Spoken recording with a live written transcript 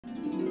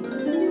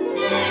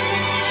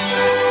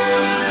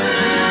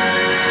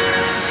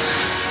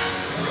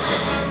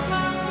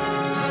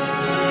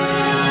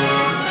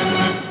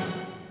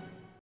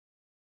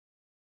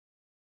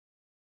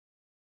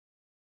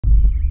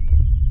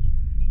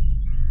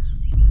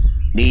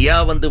நீ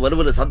ஏன் வந்து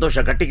வலுவல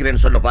சந்தோஷம்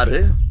கட்டிக்கிறேன்னு சொல்ல பாரு.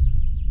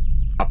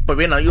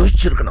 அப்பவே நான்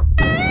யோசிச்சிருக்கணும்.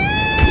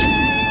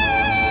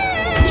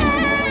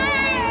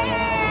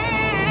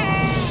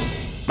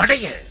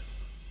 மடைய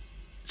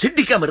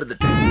சிந்திக்காம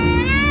இருந்துட்டு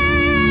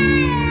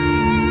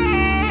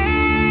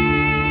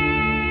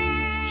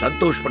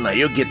சந்தோஷ் பண்ண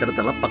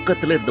அயோக்கியத்தனத்தெல்லாம்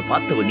பக்கத்துல இருந்து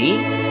பார்த்தவ நீ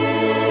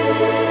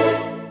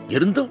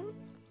இருந்தும்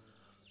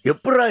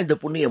எப்படா இந்த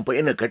பொண்ணு என்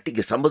பையனை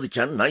கட்டிக்க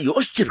சம்மதிச்சான்னு நான்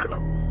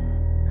யோசிச்சிருக்கணும்.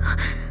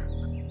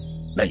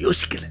 நான்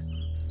யோசிக்கல.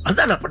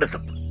 அதான் நான் பண்ண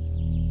தப்பு.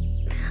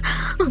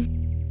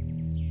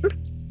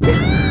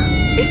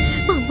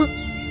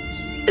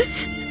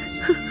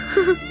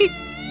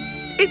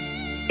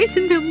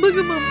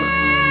 நம்புங்க மாமா.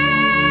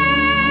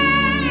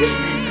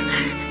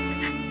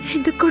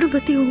 இந்த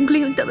குடும்பத்தை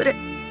உங்களையும் தவிர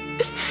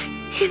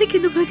எனக்கு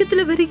இந்த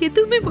உலகத்துல வேற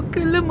எதுவுமே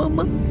முக்கியம் இல்ல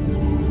மாமா.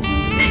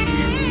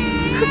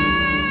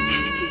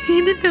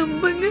 என்ன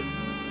நம்புங்க.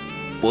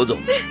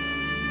 போதும்.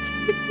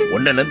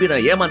 உன்னை நம்பி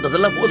நான்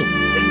ஏமாந்ததெல்லாம் போதும்.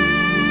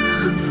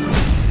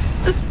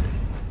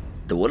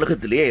 இந்த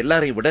உலகத்திலேயே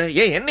எல்லாரையும் விட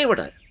ஏன் என்னை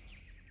விட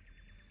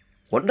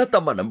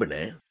ஒன்னத்தம்மா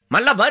நம்பினேன்.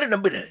 மல்ல மாதிரி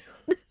நம்பினேன்.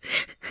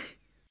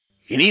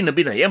 இனியும்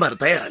நம்பி நான் ஏமாற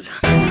தயாரில்ல.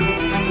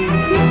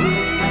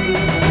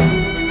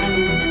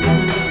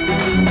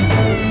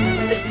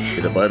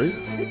 இத பாரு,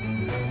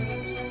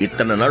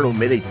 இத்தனை நாள் உன்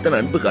மேல இத்தனை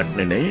அன்பு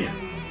காட்டினேனே,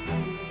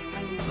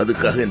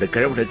 அதுக்காக இந்த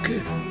கிழவனுக்கு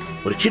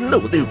ஒரு சின்ன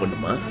உதவி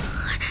பண்ணுமா?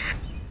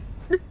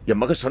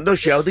 என் மக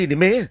சந்தோஷியாவது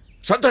இனிமே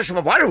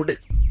சந்தோஷமா வாழ விடு.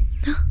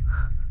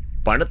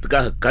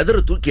 பணத்துக்காக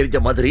கதிரை தூக்கி எறிஞ்ச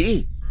மாதிரி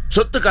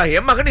சொத்துக்காக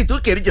என் மகனை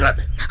தூக்கி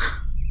எறிஞ்சிடாது.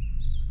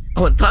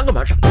 அவன் தாங்க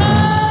மாட்டான்.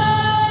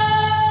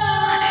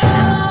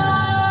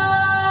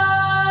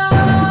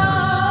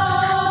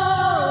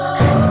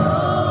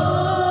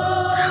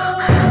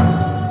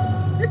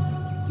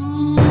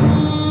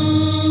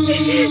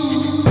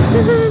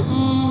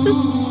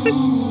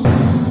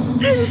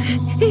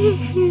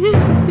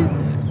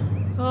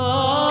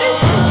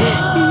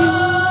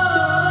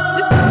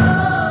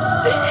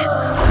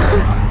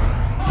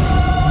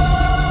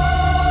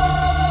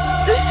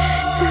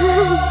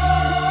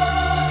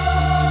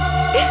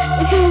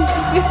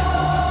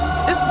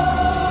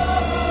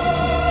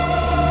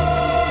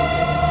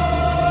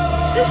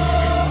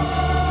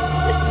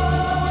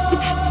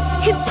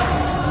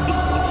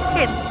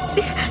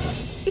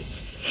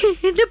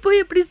 என்ன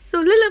போய் எப்படி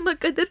சொல்லலாமா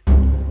கதிர்?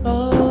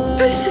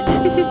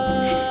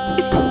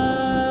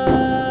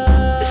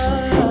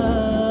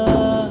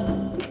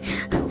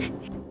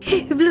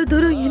 இவ்வளவு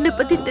தூரம் என்ன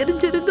பத்தி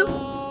தெரிஞ்சிருந்தோம்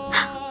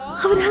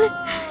அவரால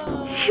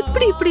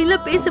எப்படி இப்படி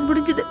எல்லாம் பேச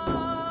முடிஞ்சது?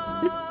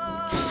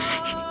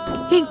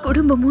 என்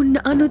குடும்பமும்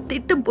நானும்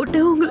திட்டம் போட்டு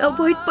உங்களை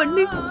அவாய்ட்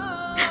பண்ணி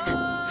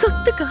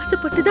சொத்துக்கு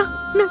ஆசைப்பட்டுதான்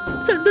நான்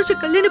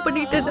சந்தோஷம் கல்யாணம்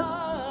பண்ணிட்டேன்.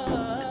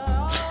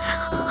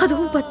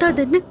 அதுவும்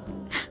பத்தாதுன்னு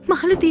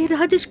மாலதியை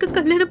ராஜேஷ்க்கு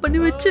கல்யாணம் பண்ணி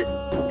வச்சு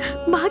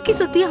பாக்கி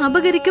சொத்தையும்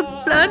அபகரிக்க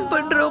பிளான்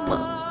பண்றோமா?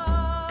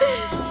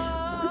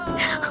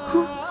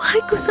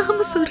 வாய்க்கு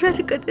சாம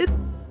சொல்றாரு கதிர்.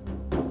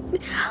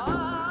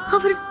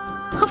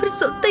 அவர்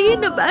சொத்தையே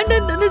நான்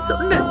வேண்டாம் தானே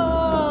சொன்னேன்.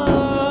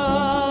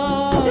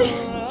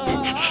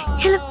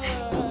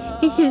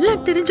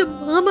 எல்லாம் தெரிஞ்ச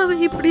மாமாவை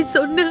இப்படி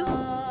சொன்ன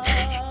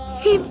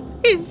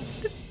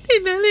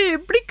என்னால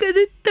எப்படி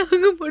கதை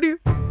தாங்க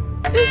முடியும்?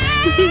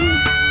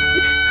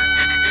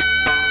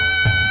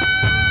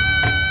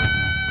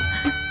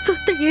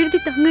 சொத்தை எழுதி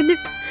தாங்கன்னு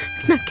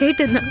நான்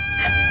கேட்டேன்னா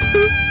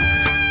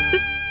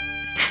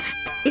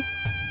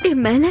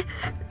என் மேல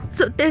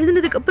சொத்தை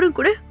எழுதினதுக்கு அப்புறம்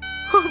கூட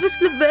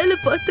ஆபீஸ்ல வேலை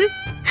பார்த்து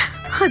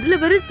அதுல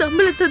வர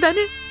சம்பளத்தை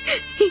தானே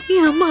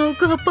என்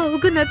அம்மாவுக்கும்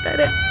அப்பாவுக்கும் நான்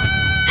தரேன்.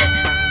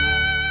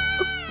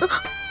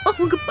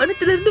 அவங்க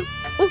பணத்துல இருந்து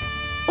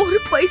ஒரு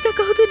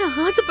பைசாக்காவது நான்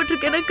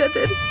ஆசைப்பட்டிருக்கேன்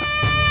கதர்.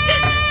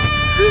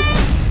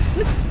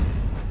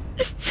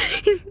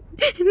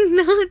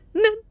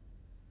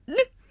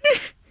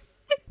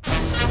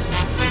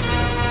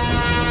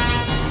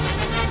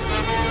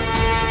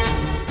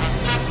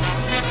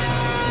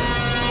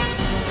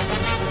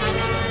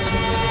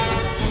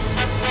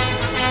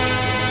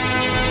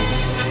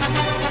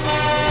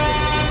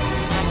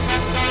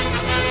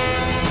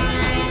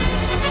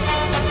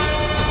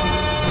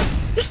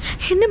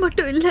 என்ன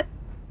மட்டும் இல்ல,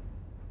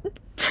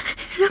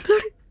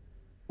 நம்மளோட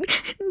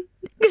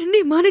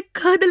கண்ணியமான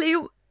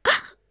காதலையும்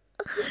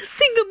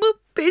சிங்கமா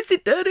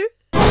பேசிட்டாரு.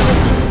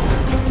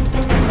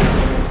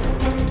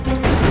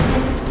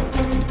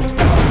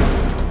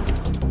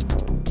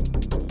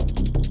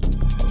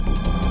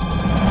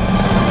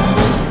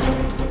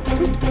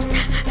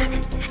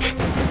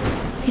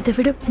 இதை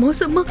விட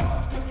மோசமா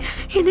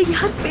என்னை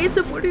யார்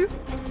பேச முடியும்?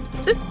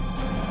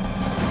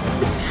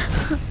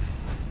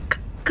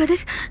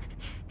 கதர்,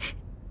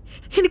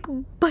 எனக்கு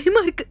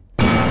பயமா இருக்கு.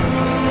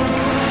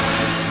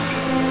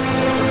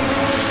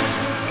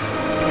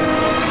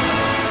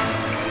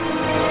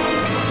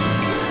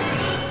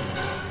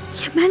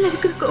 என் மேல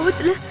இருக்கிற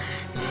கோவத்துல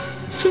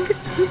எங்க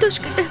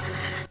சந்தோஷ் கிட்ட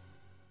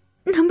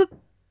நம்ம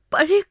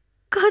பழைய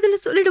காதல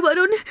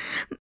சொல்லிடுவாரோன்னு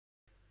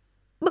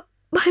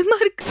பயமா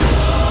இருக்கு.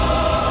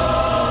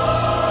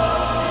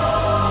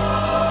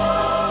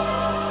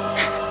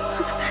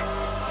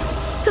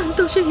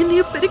 சந்தோஷம்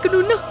என்னையும்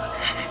பெருக்கணும்னா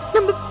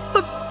நம்ம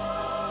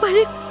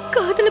பழைய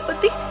காதல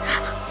பத்தி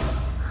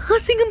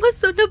அசிங்கமா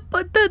சொன்ன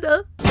பத்தாதா?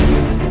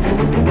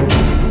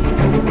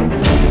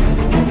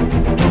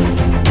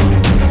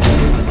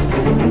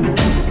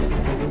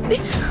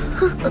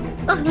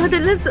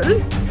 அதெல்லாம் சொல்லு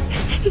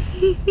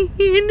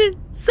என்ன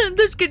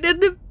சந்தோஷ் கிட்ட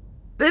இருந்து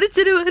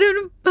பெருச்சிரு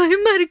வரணும்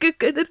பயமா இருக்கு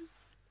கதிர்.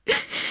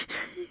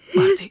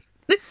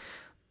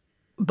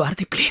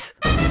 பாரதி ப்ளீஸ்.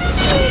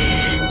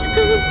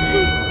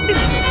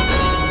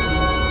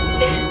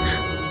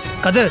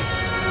 கதிர்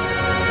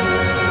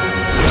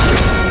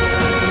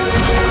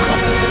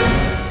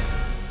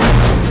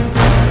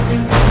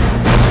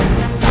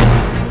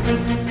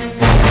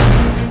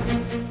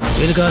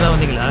எதுக்காக தான்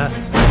வந்தீங்களா?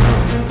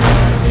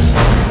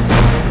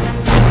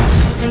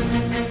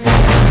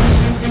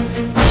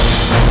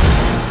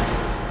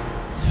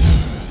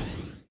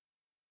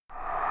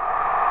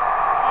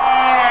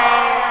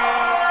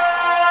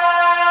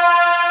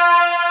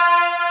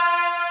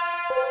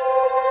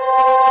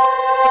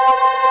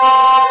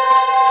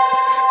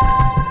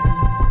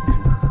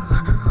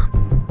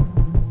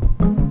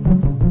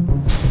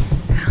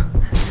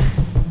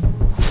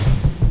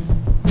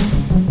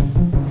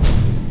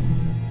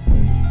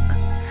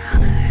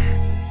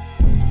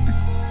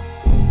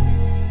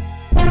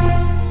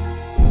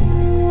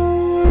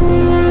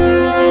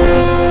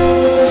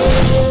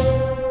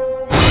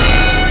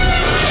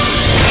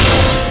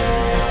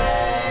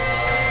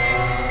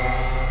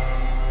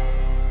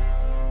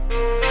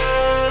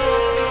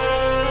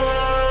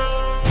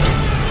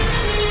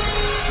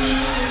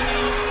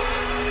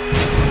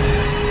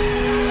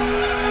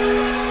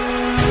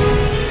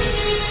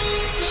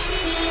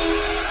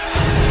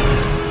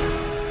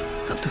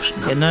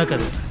 என்ன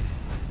கதை?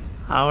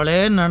 அவளே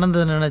நடந்து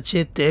நினைச்சு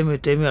தேம்பி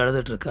தேம்பி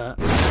அழுதுட்டு இருக்கா.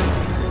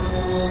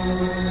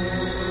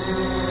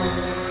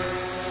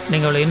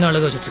 நீங்க அவளை இன்னும்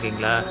அழுக வச்சுட்டு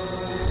இருக்கீங்களா?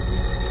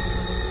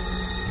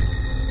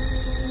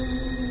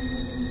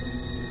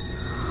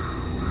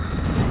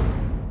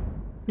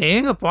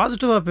 நீங்க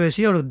பாசிட்டிவா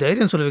பேசி அவளுக்கு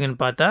தைரியம்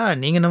சொல்லுவீங்கன்னு பார்த்தா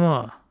நீங்க என்னமோ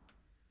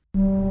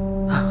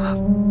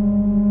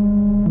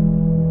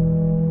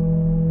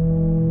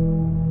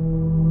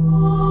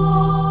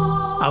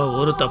அவ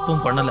ஒரு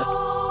தப்பும் பண்ணல.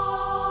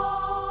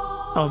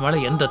 அவன் மேலே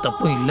எந்த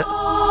தப்பும் இல்லை.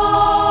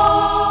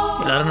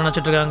 எல்லாரும்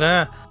நினச்சிட்டு இருக்காங்க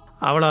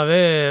அவளாவே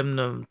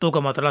தூக்க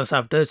மாத்திரலாம்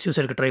சாப்பிட்டு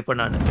சூசைடுக்கு ட்ரை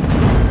பண்ணான்னு.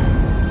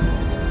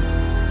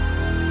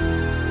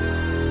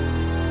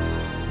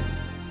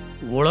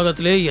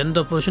 உலகத்திலே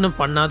எந்த புருஷனும்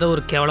பண்ணாத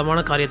ஒரு கேவலமான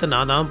காரியத்தை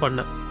நான் தான்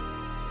பண்ணேன்.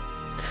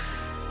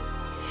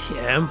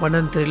 ஏன்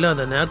பண்ணன்னு தெரியல,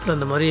 அந்த நேரத்தில்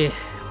அந்த மாதிரி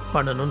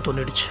பண்ணணும்னு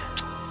தோணிடுச்சு.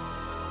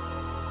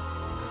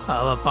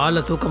 அவள்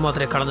பாலில் தூக்க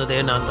மாத்திரை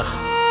கலந்ததே நான் தான்.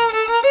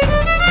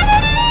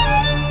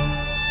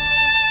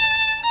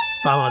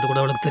 பாவம், அது கூட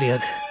அவளுக்கு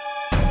தெரியாது.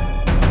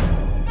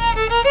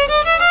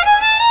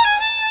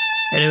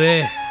 Anyway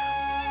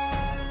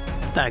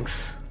thanks.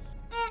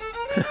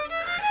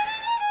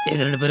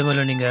 எங்கள் 2 பேரும்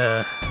மேலே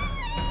நீங்கள்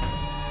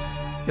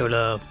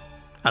இவ்வளோ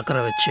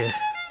அக்கறை வச்சு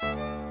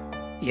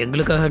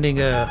எங்களுக்காக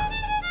நீங்கள்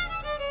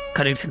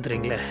கரெக்ட்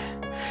செஞ்சுறீங்களே,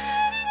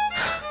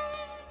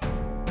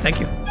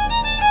 தேங்க்யூ.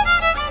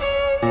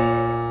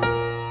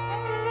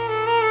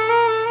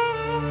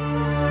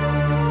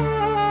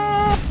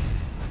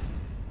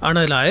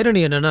 ஆனால் இதில் ஐரணி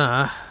என்னென்னா,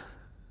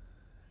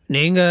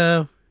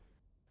 நீங்கள்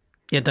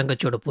என்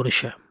தங்கச்சியோட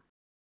புருஷன்,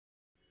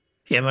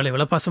 என் மேலே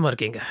இவ்வளோ பாசமாக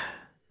இருக்கீங்க.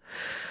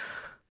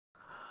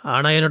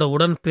 ஆனால் என்னோட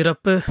உடன்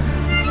பிறப்பு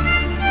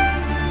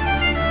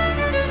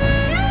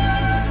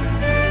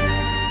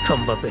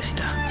ரொம்ப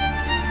பேசிட்டா.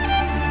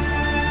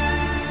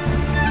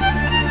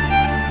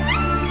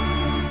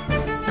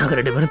 நாங்கள்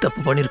 2 பேரும்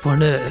தப்பு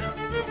பண்ணியிருப்போன்னு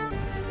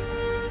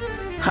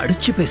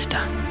அடிச்சு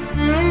பேசிட்டா.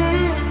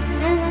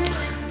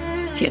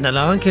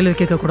 என்னெல்லாம் கேள்வி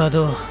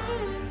கேட்கக்கூடாதோ,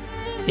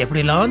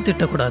 எப்படிலாம்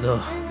திட்டக்கூடாதோ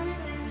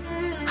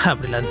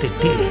அப்படிலாம்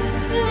திட்டி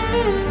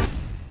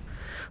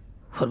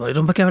ஒரு மாதிரி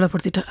ரொம்ப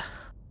கேவலப்படுத்திட்டா.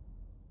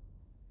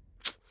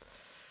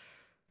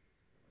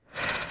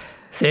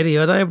 சரி,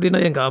 இவதான்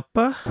எப்படின்னா எங்கள்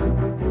அப்பா,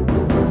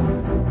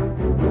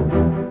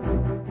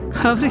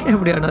 அவரே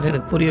எப்படி ஆனார்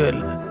எனக்கு புரியவே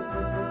இல்லை.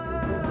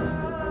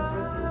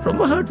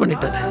 ரொம்ப ஹர்ட்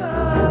பண்ணிட்டாரு.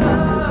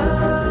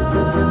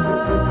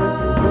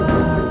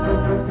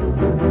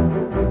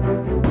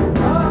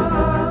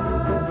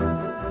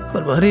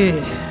 ஒரு மாதிரி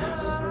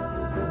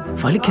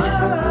வலிக்குது.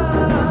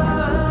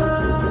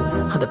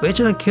 அந்த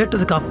பேச்சை நான்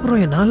கேட்டதுக்கு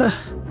அப்புறம் என்னால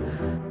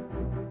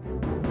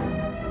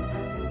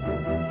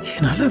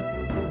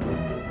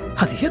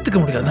அது ஏத்துக்க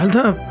முடியல.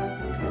 அதனால்தான்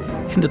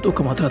இந்த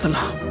தூக்க மாத்திரை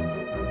அதெல்லாம்.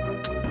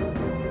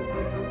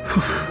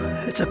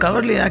 இட்ஸ் அ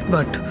கவர்லி ஆக்ட்,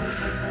 பட்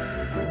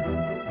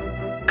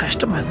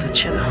கஷ்டமா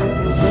இருந்துச்சு. அதான்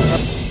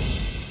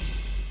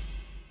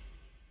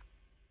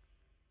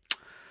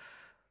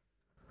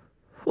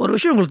ஒரு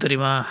விஷயம் உங்களுக்கு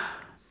தெரியுமா?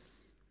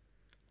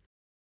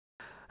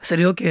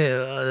 சரி, ஓகே,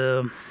 அது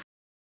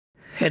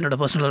என்னோட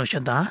பர்சனலான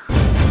விஷயந்தான்.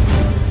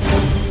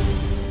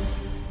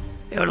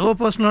 எவ்வளவோ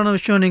பர்சனலான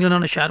விஷயம் நீங்களும்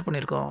நானும் ஷேர்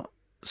பண்ணியிருக்கோம்.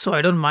 So I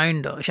don't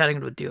mind sharing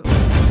it with you.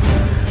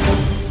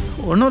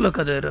 ஒன்றும் இல்லை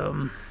கதிர்,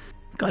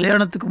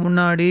 கல்யாணத்துக்கு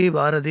முன்னாடி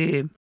பாரதி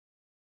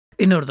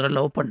இன்னொருத்தரை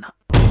லவ் பண்ணா.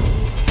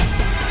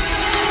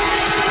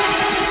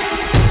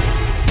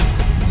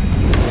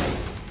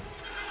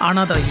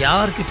 ஆனால் அதை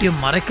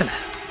யார்கிட்டையும் மறைக்கலை.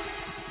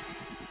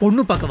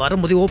 பொண்ணு பார்க்க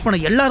வரும்போது ஓப்பனை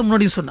எல்லாரும்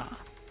முன்னாடியும் சொன்னா.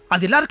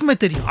 அது எல்லாருக்குமே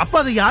தெரியும். அப்போ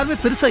அதை யாருமே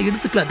பெருசாக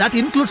எடுத்துக்கல. That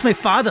includes my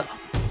father.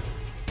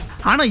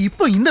 ஆனால்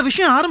இப்போ இந்த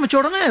விஷயம் ஆரம்பித்த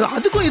உடனே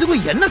அதுக்கும்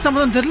இதுக்கும் என்ன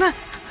சம்மதம் தெரியல.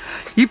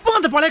 இப்போ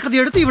அந்த பழைய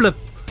கதையை எடுத்து இவளை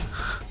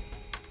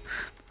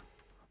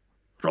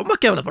ரொம்ப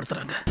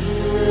கேவலப்படுத்துறாங்க.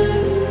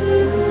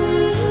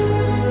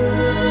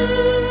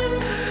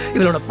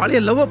 இவளோட பழைய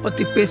லவ்வை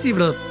பற்றி பேசி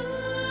இவளை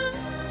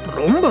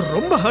ரொம்ப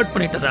ரொம்ப ஹர்ட்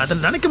பண்ணிட்டாரு. அதை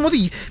நினைக்கும் போது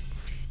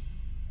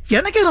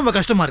எனக்கே ரொம்ப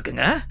கஷ்டமா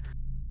இருக்குங்க.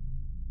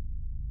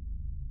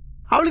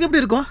 அவளுக்கு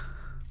எப்படி இருக்கும்?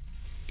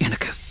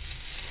 எனக்கு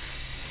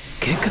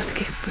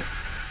கேட்கறதுக்கே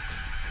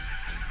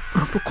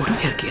ரொம்ப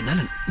கொடுமையா இருக்கு.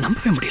 என்னால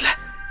நம்பவே முடியல.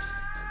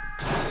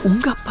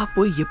 உங்க அப்பா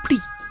போய் எப்படி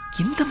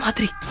இந்த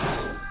மாதிரி?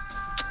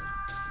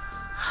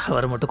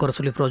 அவரை மட்டும் குறை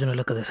சொல்லி பிரயோஜனம்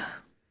இருக்குது.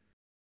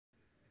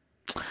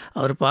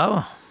 அவர்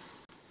பாவம்,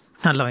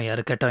 நல்லவன்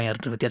யாரு கெட்டவன்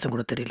யாருன்ற வித்தியாசம்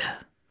கூட தெரியல.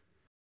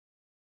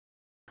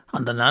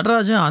 அந்த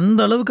நடராஜன்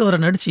அந்த அளவுக்கு அவரை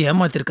நடிச்சு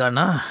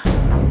ஏமாத்திருக்கானா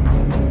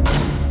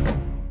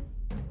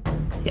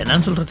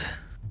என்னன்னு சொல்றது?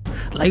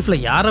 லைஃப்ல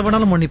யாரை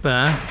வேணாலும்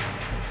மன்னிப்பேன்,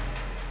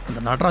 அந்த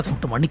நடராஜன்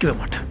மட்டும் மன்னிக்கவே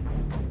மாட்டேன்.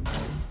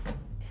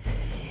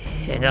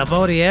 எங்க அப்பா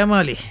ஒரு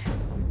ஏமாளி,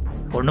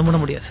 ஒண்ணும் பண்ண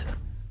முடியாது.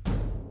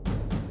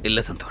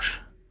 இல்ல சந்தோஷ்,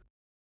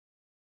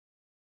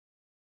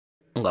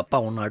 உங்க அப்பா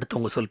ஒன்னு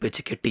அடுத்தவங்க சொல்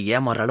பேச்சு கேட்டு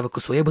ஏமாற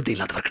அளவுக்கு சுயபுத்தி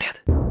இல்லாதவர்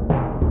கிடையாது.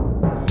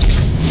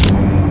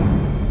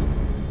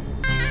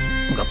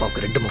 உங்க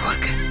அப்பாவுக்கு 2 முகம்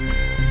இருக்கு.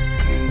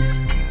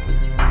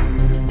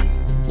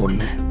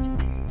 ஒண்ணு,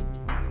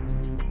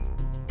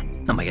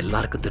 நம்ம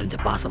எல்லாருக்கும் தெரிஞ்ச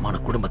பாசமான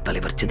குடும்ப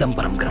தலைவர்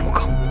சிதம்பரம்ங்கிற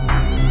முகம்.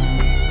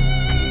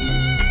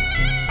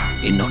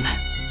 இன்னொன்னு,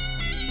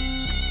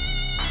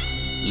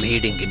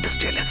 leading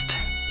industrialist,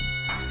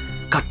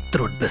 cut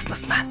throat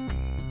businessman,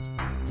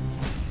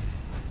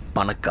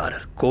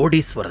 பணக்காரர்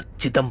கோடீஸ்வரர்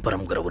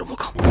சிதம்பரம்ங்கிற ஒரு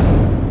முகம்.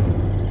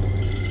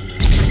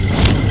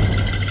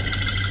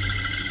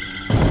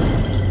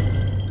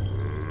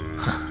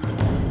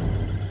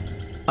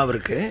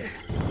 அவருக்கு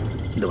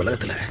இந்த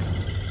உலகத்துல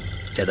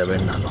எதை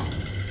வேணாலும்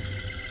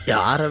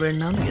யாரை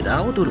வேணாலும்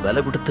ஏதாவது ஒரு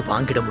விலை கொடுத்து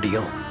வாங்கிட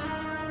முடியும்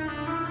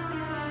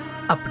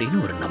அப்படின்னு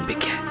ஒரு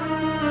நம்பிக்கை,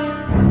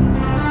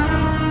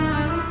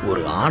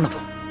 ஒரு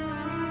ஆணவம்,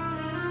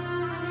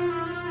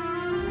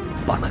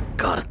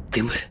 பணக்கார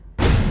திமிரு.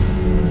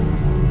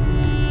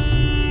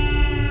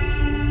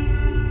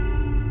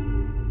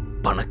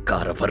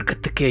 பணக்கார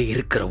வர்க்கத்துக்கே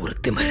இருக்கிற ஒரு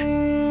திமிரு.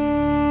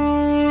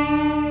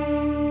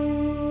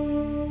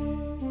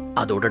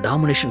 அதோட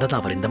டாமினேஷன் தான்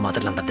அவர் இந்த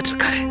மாதிரி நடந்துட்டு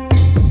இருக்காரு.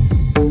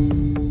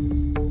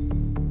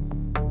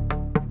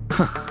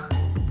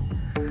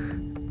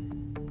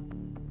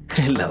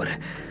 இல்ல, அவரு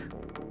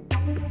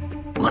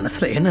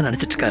மனசுல என்ன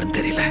நினைச்சிட்டு இருக்காருன்னு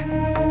தெரியல.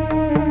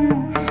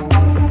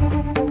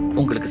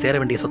 உங்களுக்கு சேர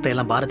வேண்டிய சொத்தை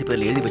எல்லாம் பாரதி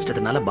பேர்ல எழுதி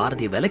வச்சதுனால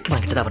பாரதியை விலைக்கு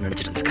வாங்கிட்டு அவர்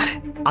நினைச்சிட்டு இருந்திருக்காரு.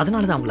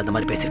 அதனாலதான் அவங்களை அந்த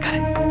மாதிரி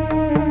பேசியிருக்காரு.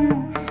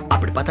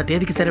 அப்படி பார்த்தா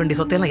தேவிக்கு சேர வேண்டிய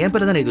சொத்தை எல்லாம் என்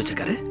பேர் தான் எழுதி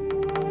வச்சிருக்காரு.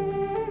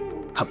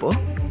 அப்போ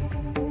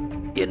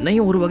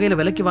என்னையும் ஒரு வகையில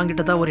விலைக்கு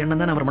வாங்கிட்டதா ஒரு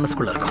எண்ணம் தான் அவர்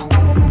மனசுக்குள்ள இருக்கும்.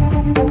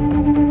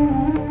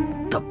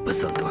 தப்பு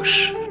சந்தோஷ்,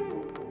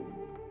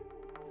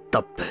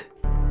 தப்பு.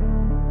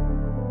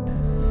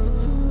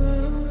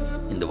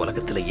 இந்த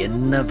உலகத்துல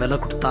என்ன விலை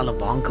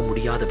கொடுத்தாலும் வாங்க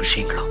முடியாத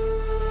விஷயங்களும்,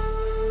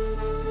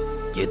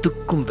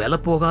 எதுக்கும் விலை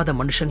போகாத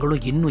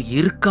மனுஷங்களும் இன்னும்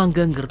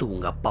இருக்காங்கிறது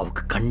உங்க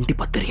அப்பாவுக்கு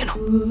கண்டிப்பா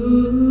தெரியணும்.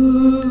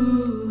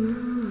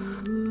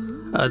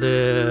 அது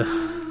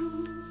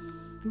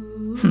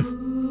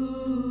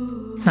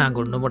நாங்க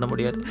ஒன்றும் பண்ண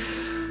முடியாது.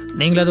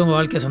 நீங்களாவது உங்க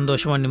வாழ்க்கைய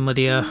சந்தோஷமா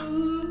நிம்மதியா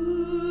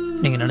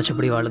நீங்க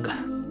நினைச்சபடி வாழுங்க.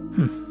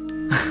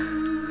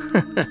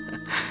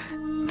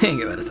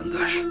 நீங்க வேற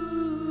சந்தோஷ்,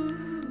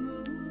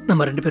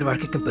 நம்ம 2 பேர்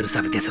வாழ்க்கைக்கும்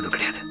பெருசா வித்தியாசம்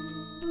கிடையாது.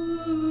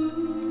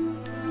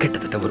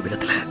 கிட்டத்தட்ட ஒரு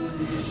விதத்துல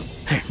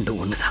 2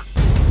 ஒண்ணுதான்.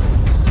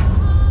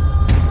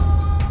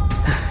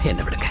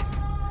 என்ன விடுங்க,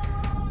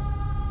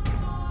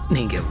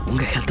 நீங்க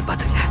உங்க ஹெல்த்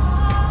பாத்துங்க.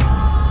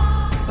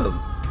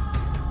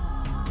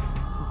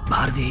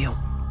 பாரதியையும்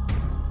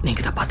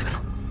நீங்க தான்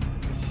பாத்துக்கணும்.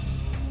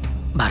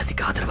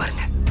 பாரதிக்கு ஆதரவா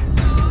இருங்க.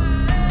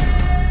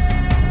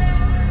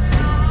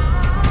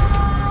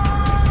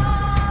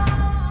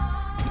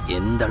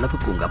 எந்த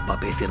அளவுக்கு உங்க அப்பா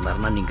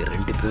பேசியிருந்தாருன்னா நீங்க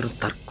 2 பேரும்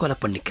தற்கொலை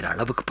பண்ணிக்கிற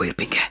அளவுக்கு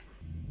போயிருப்பீங்க.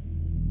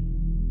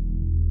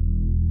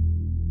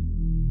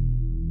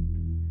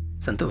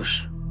 சந்தோஷ்,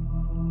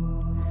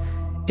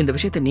 இந்த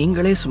விஷயத்தை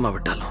நீங்களே சும்மா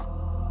விட்டாலும்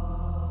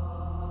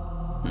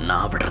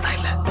நான் விடுறதா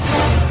இல்ல.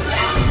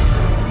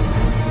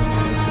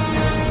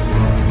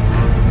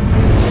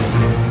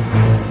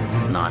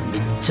 நான்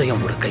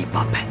நிச்சயம் ஒரு கை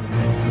பார்ப்பேன்.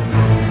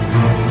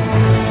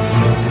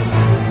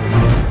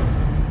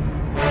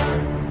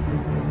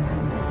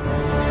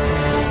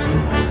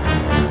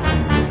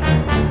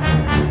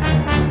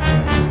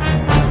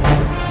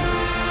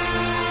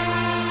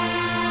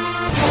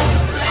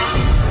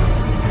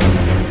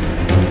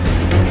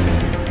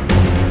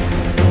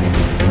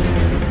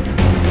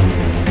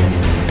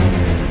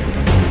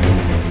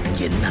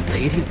 என்ன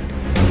தைரியம்!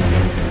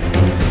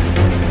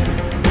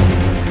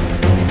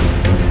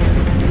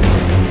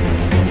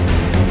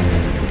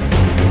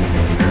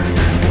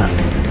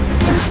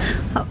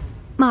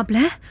 மாப்ள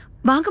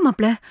வாங்க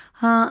மாப்ள.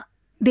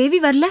 தேவி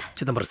வரல?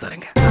 சிதம்பரம் சார்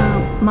எங்க?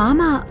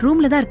 மாமா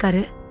ரூம்ல தான்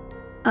இருக்காரு.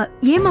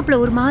 ஏன் மாப்ள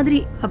ஒரு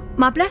மாதிரி?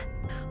 மாப்ள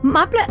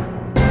மாப்ள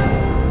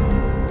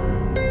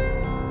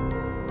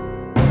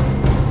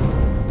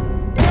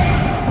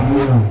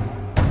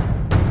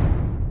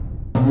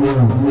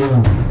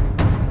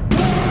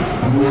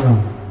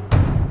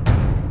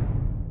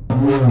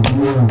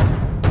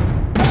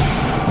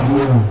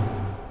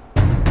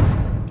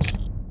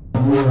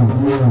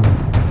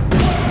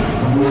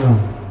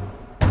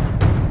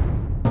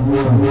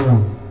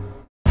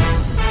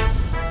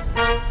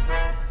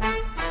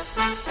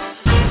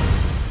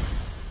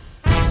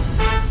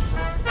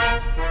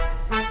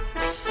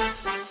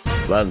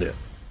வாங்க.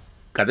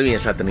 கதவையை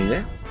சாத்துனீங்க.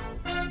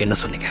 என்ன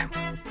சொன்னீங்க?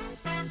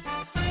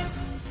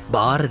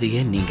 பாரதிய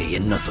நீங்க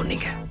என்ன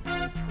சொன்னீங்க?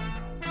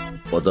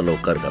 முதல்ல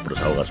உட்காருங்க, அப்புறம்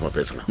சாவகாசமா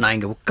பேசலாம். நான்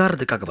இங்க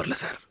உட்கார்றதுக்காக வரல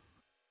சார்.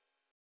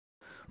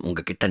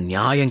 உங்ககிட்ட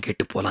நியாயம்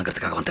கேட்டு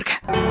போலாங்கிறதுக்காக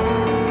வந்திருக்கேன்.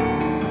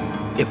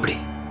 எப்படி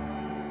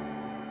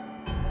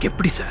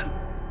எப்படி சார்,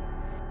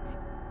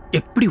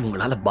 எப்படி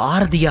உங்களால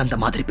பாரதிய அந்த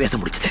மாதிரி பேச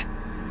முடிச்சது?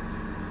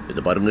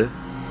 இது பாருங்க,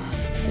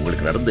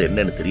 உங்களுக்கு நடந்து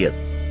என்னன்னு தெரியாது.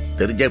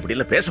 தெரிஞ்சா இப்படி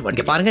எல்லாம் பேச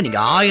மாட்டீங்க. பாருங்க, நீங்க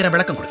 1000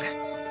 விளக்கம் கொடுங்க,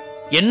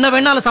 என்ன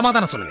வேணாலும்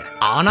சமாதானம் சொல்லுங்க.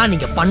 ஆனா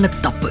நீங்க பண்ணது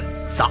தப்பு.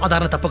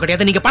 சாதாரண தப்பு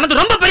கிடையாது, நீங்க பண்ணது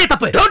ரொம்ப பெரிய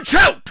தப்பு. Don't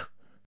shout.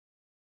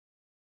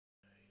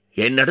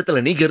 என்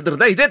இடத்துல நீங்க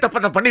இருந்திருந்தா இதே தப்பை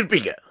தான்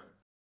பண்ணிருப்பீங்க.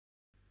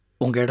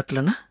 உங்க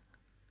இடத்துலன்னா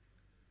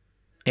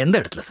எந்த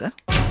இடத்துல சார்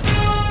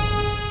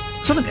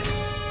சொல்லுங்க.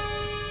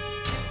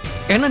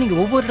 ஏன்னா நீங்க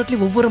ஒவ்வொரு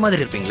இடத்துலயும் ஒவ்வொரு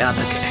மாதிரி இருப்பீங்களா,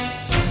 அதான் கேட்டேன்.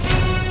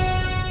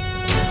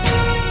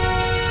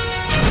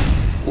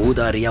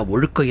 ஊதாரியா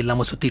ஒழுக்கம்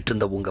இல்லாம சுத்திட்டு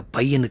இருந்த உங்க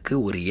பையனுக்கு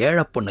ஒரு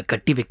ஏழை பொண்ணை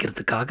கட்டி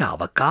வைக்கிறதுக்காக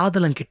அவ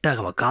காதலன் கிட்ட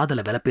அவ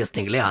காதல விலை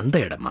பேசுனீங்களே, அந்த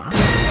இடமா?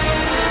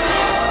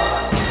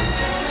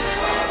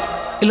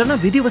 இல்லன்னா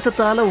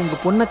விதிவசத்தால உங்க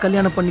பொண்ணை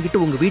கல்யாணம்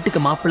பண்ணிக்கிட்டு உங்க வீட்டுக்கு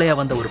மாப்பிள்ளையா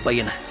வந்த ஒரு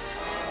பையனை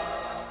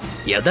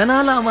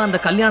எதனால அவன் அந்த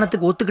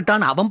கல்யாணத்துக்கு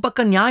ஒத்துக்கிட்டான்னு அவன்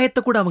பக்கம்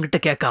நியாயத்தை கூட அவன்கிட்ட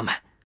கேட்காம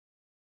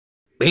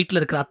வீட்டுல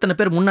இருக்கிற அத்தனை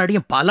பேர்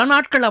முன்னாடியும் பல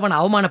நாட்கள் அவனை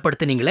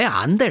அவமானப்படுத்தினீங்களே,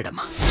 அந்த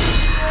இடமா?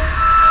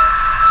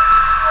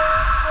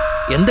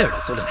 எந்த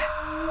இடம் சொல்லுங்க.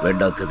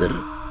 வேண்டாம் கதிர்,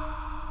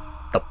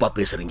 தப்பா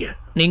பேசுறீங்க.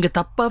 நீங்க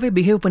தப்பாவே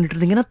பிஹேவ் பண்ணிட்டு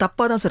இருந்தீங்கன்னா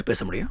தப்பா தான் சார்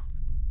பேச முடியும்.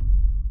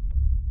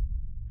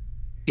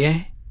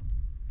 ஏன்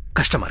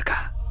கஷ்டமா இருக்கா?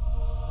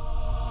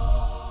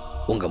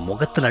 உங்க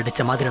முகத்துல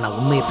அடிச்ச மாதிரி நான்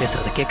உண்மையை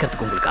பேசுறதை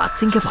கேட்கறதுக்கு உங்களுக்கு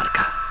அசிங்கமா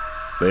இருக்கா?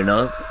 வேணா,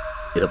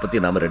 இதை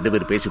பத்தி நாம 2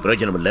 பேரும் பேசி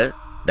பிரயோஜனம் இல்ல.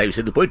 தயவு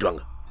செய்து போயிட்டு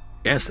வாங்க.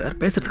 ஏன் சார்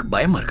பேசுறதுக்கு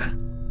பயமா இருக்கா?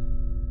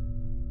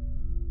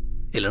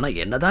 இல்லனா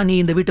என்னதான் நீ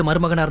இந்த வீட்டு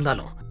மருமகனா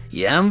இருந்தாலும்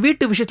என்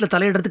வீட்டு விஷயத்துல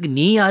தலையிடுறதுக்கு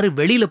நீ யாரு,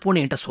 வெளியில போன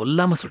என்கிட்ட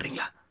சொல்லாம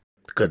சொல்றீங்களா?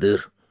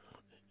 கதிர்,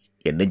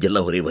 என்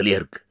நெஞ்செல்லாம் ஒரே வலியா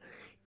இருக்கு.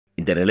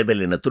 இந்த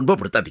நிலைமையில என்ன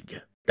துன்பப்படுத்தாதீங்க.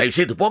 தயவு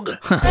செய்து போங்க.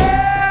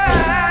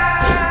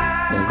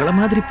 உங்களை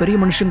மாதிரி பெரிய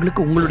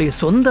மனுஷங்களுக்கு உங்களுடைய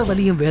சொந்த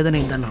வலியும்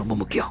வேதனையும் தான் ரொம்ப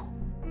முக்கியம்.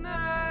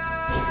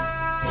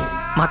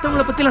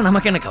 மற்றவங்களை பத்திலாம்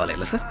நமக்கு என்ன கவலை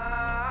இல்லை சார்.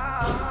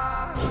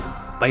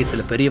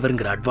 வயசுல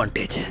பெரியவருங்கிற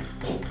அட்வான்டேஜ்,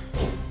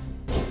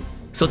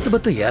 சொத்து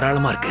பத்தும்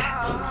ஏராளமா இருக்கு.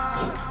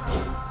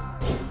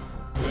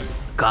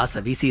 காசை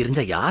வீசி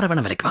எறிஞ்சா யார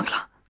வேணா விலைக்கு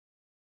வாங்கலாம்.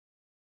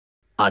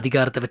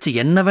 அதிகாரத்தை வச்சு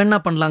என்ன வேணா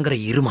பண்ணலாங்கிற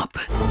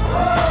இருமாப்பு.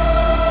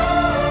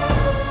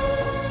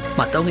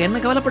 மத்தவங்க என்ன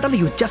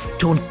கவலைப்பட்டாலும் you just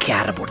don't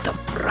care about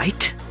them,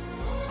 right?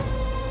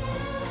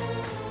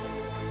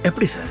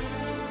 எப்படி சார்,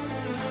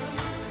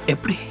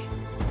 எப்படி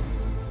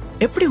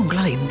எப்படி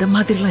உங்களால இந்த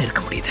மாதிரிலாம்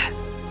இருக்க முடியுது?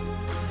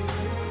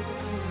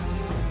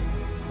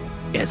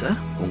 ஏன் சார்,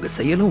 உங்க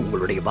செயலும்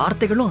உங்களுடைய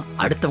வார்த்தைகளும்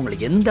அடுத்தவங்களை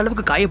எந்த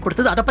அளவுக்கு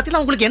காயப்படுத்துது, அதை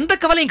பத்திலாம் உங்களுக்கு எந்த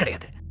கவலையும்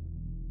கிடையாது.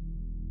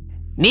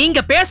 நீங்க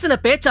பேசின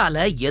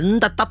பேச்சால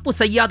எந்த தப்பு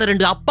செய்யாத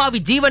 2 அப்பாவி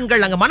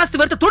ஜீவன்கள் அங்க மனசு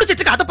வெறுத்து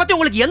துடிச்சிட்டு இருக்கு, அதை பத்தி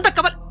உங்களுக்கு எந்த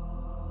கவலை?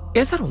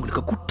 ஏன் சார்,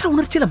 உங்களுக்கு குற்ற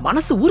உணர்ச்சியில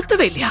மனசு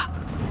உறுத்தவே இல்லையா?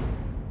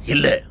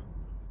 இல்ல,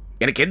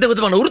 எனக்கு எந்த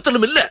விதமான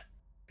உறுத்தலும் இல்ல.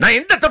 நான்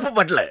எந்த தப்பு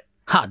பண்ணல.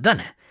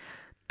 அதானே,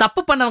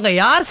 தப்பு பண்ணவங்க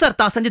யார் சார்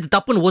தான் செஞ்சது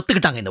தப்புன்னு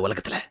ஒத்துக்கிட்டாங்க இந்த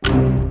உலகத்துல?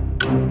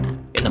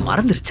 என்ன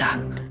மறந்துருச்சா?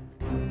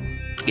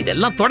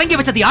 இதெல்லாம் தொடங்கி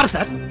வச்சது யார்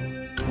சார்?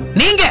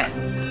 நீங்க.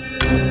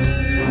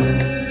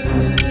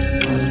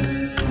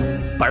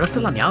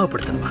 பழசெல்லாம்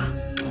ஞாபகப்படுத்தணுமா?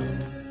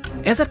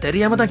 ஏன் சார்,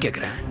 தெரியாம தான்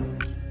கேக்குறேன்.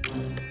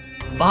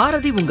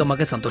 பாரதி உங்க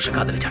மக சந்தோஷ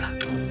காதலிச்சாளா?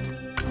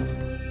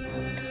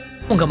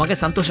 உங்க மக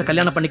சந்தோஷ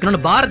கல்யாணம்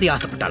பண்ணிக்கணும்னு பாரதி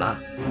ஆசைப்பட்டாளா?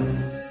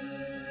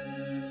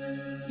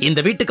 இந்த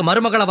வீட்டுக்கு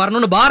மருமகளை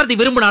வரணும்னு பாரதி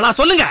விரும்பினாளா?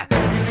 சொல்லுங்க.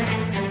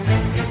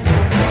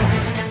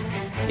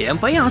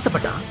 என் பையன்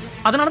ஆசைப்பட்டான்,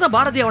 அதனாலதான்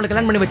பாரதி அவளை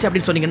கல்யாணம் பண்ணி வச்சு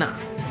அப்படின்னு சொன்னீங்கன்னா,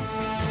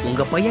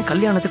 உங்க பையன்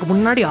கல்யாணத்துக்கு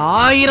முன்னாடி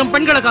 1000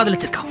 பெண்களை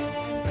காதலிச்சிருக்கான்.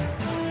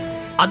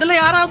 அதுல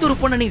யாராவது ஒரு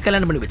பொண்ணை நீங்க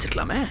கல்யாணம் பண்ணி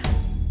வச்சிருக்கலாமே,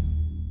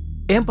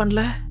 ஏன்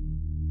பண்ணல?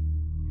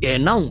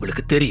 ஏன்னா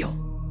உங்களுக்கு தெரியும்,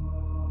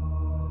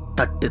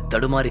 தட்டு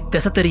தடுமாறி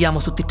திசை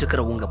தெரியாம சுத்திட்டு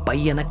இருக்கிற உங்க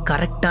பையனை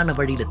கரெக்டான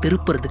வழியில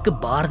திருப்புறதுக்கு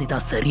பாரதி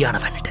தான்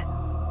சரியானவன்னுட்டு.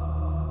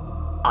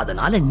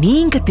 அதனால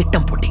நீங்க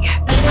திட்டம் போட்டீங்க.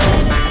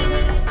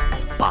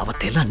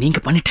 பாவத்தை எல்லாம் நீங்க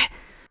பண்ணிட்டு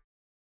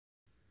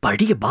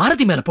பழிய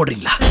பாரதி மேல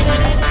போடுறீங்களா?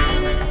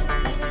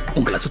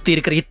 உங்களை சுத்தி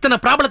இருக்கிற இத்தனை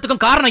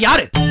பிராபலத்துக்கும் காரணம்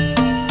யாரு?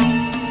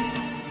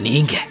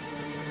 நீங்க.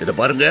 இத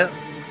பாருங்க,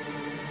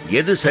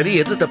 எது சரி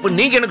எது தப்பு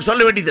நீங்க எனக்கு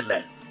சொல்ல வேண்டியதில்லை.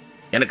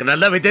 எனக்கு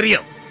நல்லாவே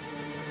தெரியும்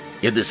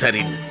எது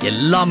சரின்னு.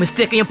 எல்லா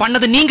மிஸ்டேக்கையும்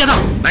பண்ணது நீங்க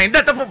தான். நான்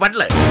எந்த தப்பு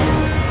பண்ணல.